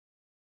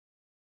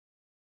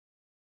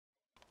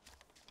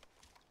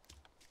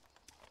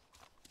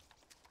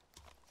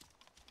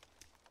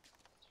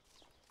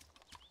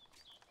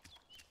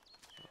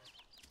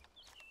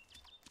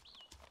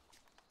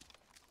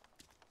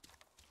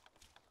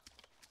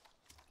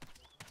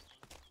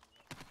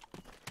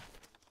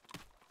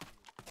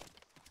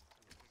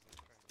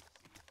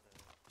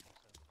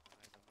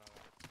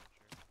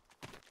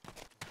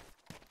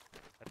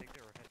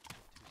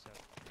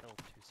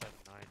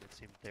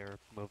they're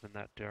moving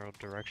that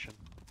direction.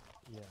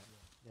 Yeah,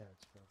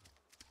 it's probably.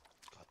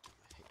 God damn,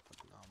 I hate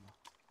fucking ARMA.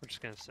 We're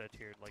just gonna sit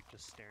here, like,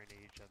 just staring at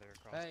each other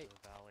across Hey,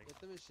 the valley. get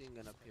the machine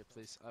gun up here,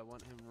 please. I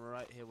want him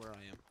right here where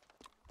I am.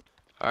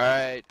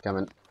 Alright.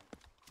 Coming.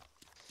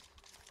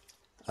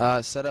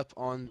 Set up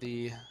on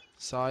the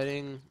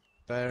siding,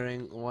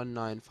 bearing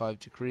 195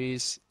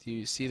 degrees. Do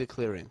you see the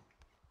clearing?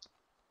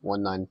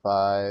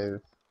 195.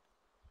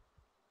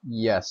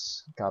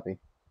 Yes, copy.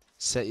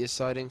 Set your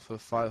siding for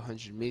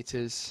 500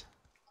 meters.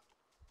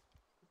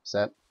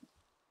 Set.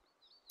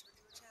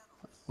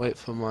 Wait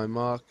for my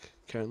mark.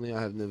 Currently,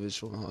 I have no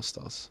visual on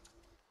hostiles.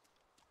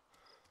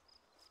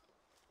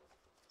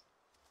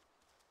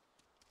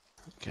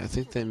 Okay, I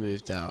think they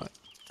moved out.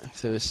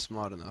 If they were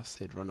smart enough,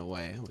 they'd run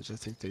away, which I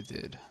think they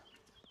did.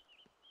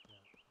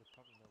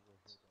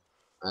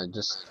 I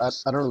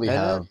don't really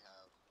have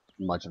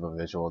much of a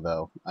visual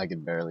though. I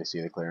can barely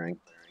see the clearing.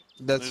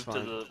 That's Move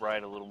fine. to the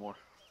right a little more.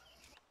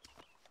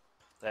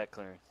 That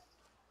clearing.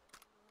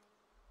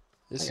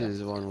 This Okay.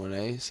 is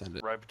 1-1A. Send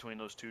it. Right between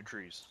those two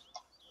trees.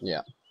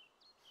 Yeah.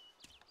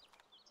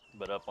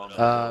 But up on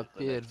the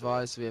Be next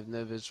advised, we have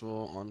no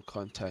visual on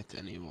contact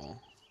anymore.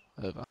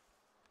 Over.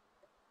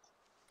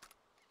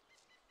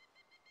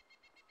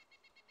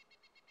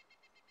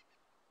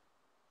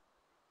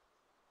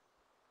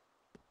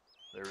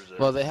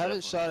 Well, they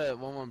haven't shot at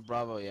 1-1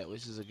 Bravo yet,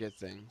 which is a good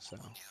thing, so.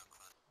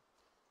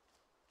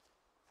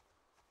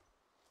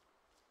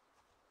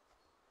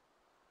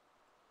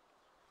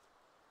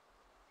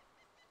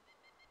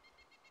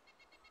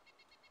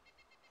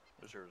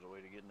 Wish there was a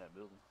way to get in that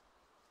building.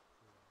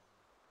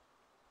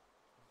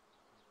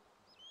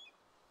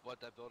 What,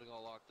 that building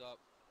all locked up?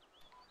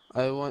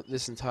 I want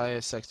this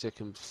entire sector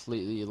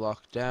completely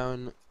locked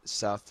down,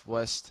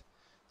 southwest,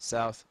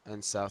 south,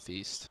 and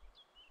southeast.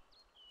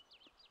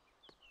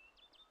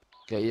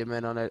 Get your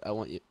men on it. I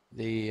want you,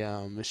 the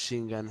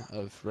machine gun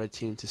of red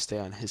team to stay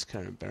on his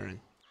current bearing.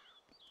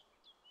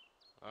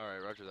 Alright,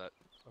 roger that.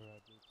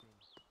 Alright, blue team.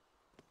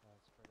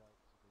 Spread out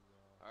to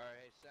the. Alright,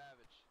 hey,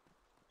 Savage.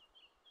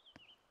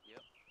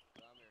 Yep.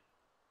 Come here.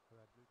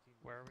 Alright, blue team.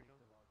 Where are we going?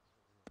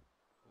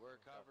 We're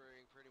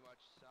covering pretty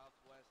much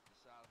southwest to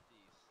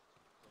southeast.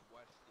 From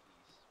west to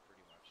east,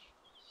 pretty much.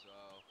 So,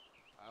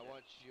 I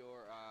want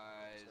your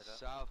eyes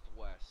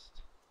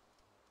southwest.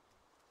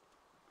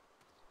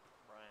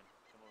 Brian,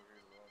 come over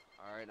here to the left.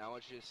 Alright, now I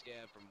want you to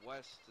scan from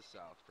west to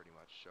south, pretty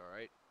much,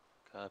 alright?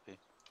 Copy.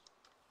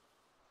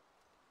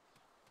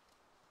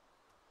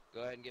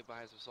 Go ahead and get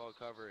behind some solid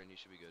cover and you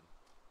should be good.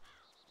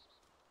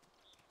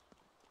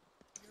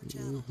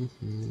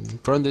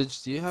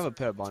 Brundage, do you have a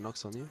pair of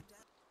binocs on you?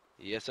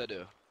 Yes, I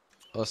do.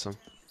 Awesome.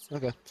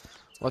 Okay.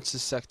 What's the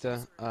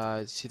sector?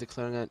 See the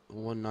clearing at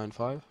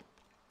 195?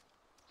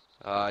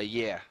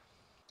 Yeah.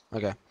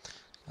 Okay.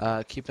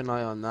 Keep an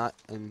eye on that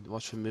and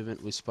watch for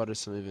movement. We spotted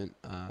some movement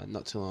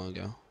not too long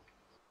ago.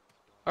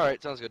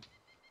 Alright, sounds good.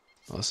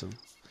 Awesome.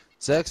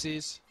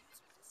 Xerxes!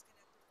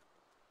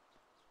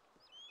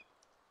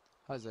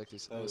 Hi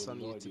Xerxes. I'm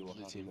assigning you to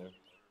blue team.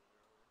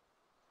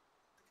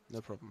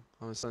 No problem.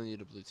 I'm assigning you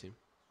to blue team.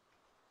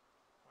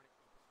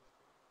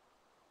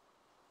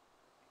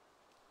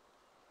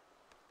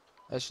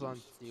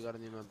 Echelon, you got a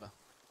new member.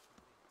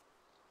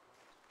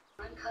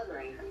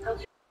 Uncovering.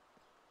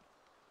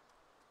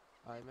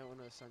 You might want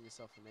to assign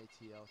yourself an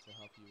ATL to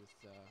help you with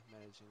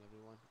managing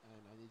everyone,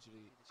 and I need you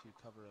to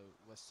cover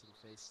a western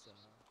face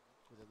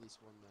with at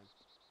least one man.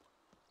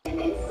 And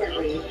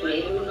instantly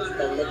radiates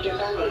the lifter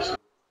foundation.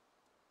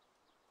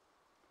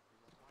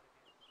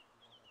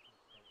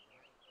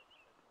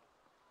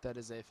 That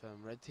is a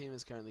firm. Red team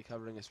is currently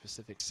covering a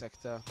specific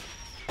sector.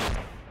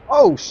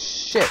 Oh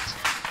shit!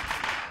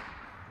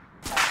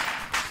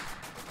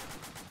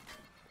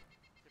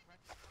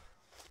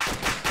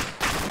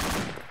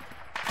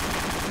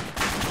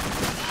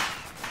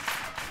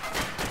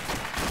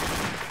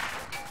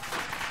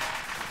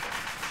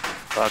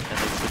 Fuck, and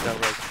they took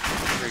out like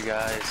 3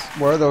 guys.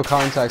 Where are the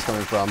contacts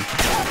coming from?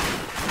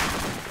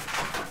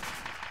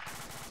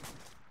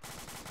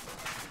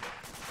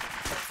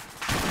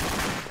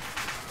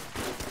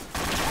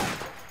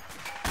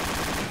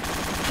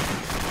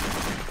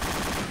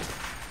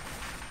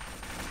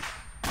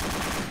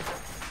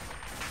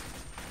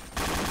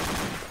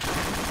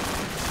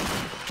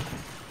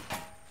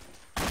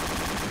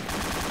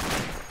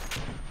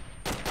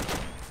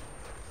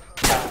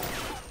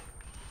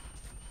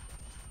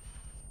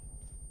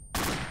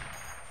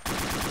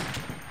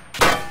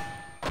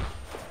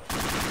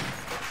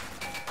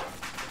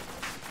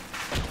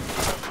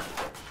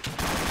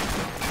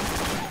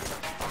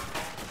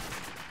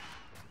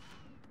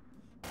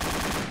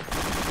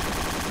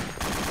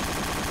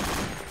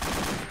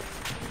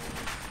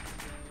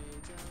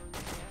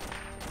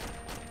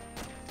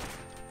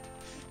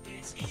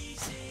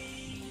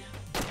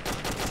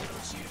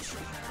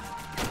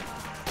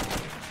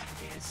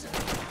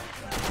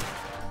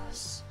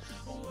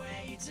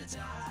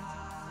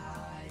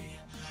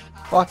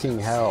 Fucking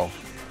hell.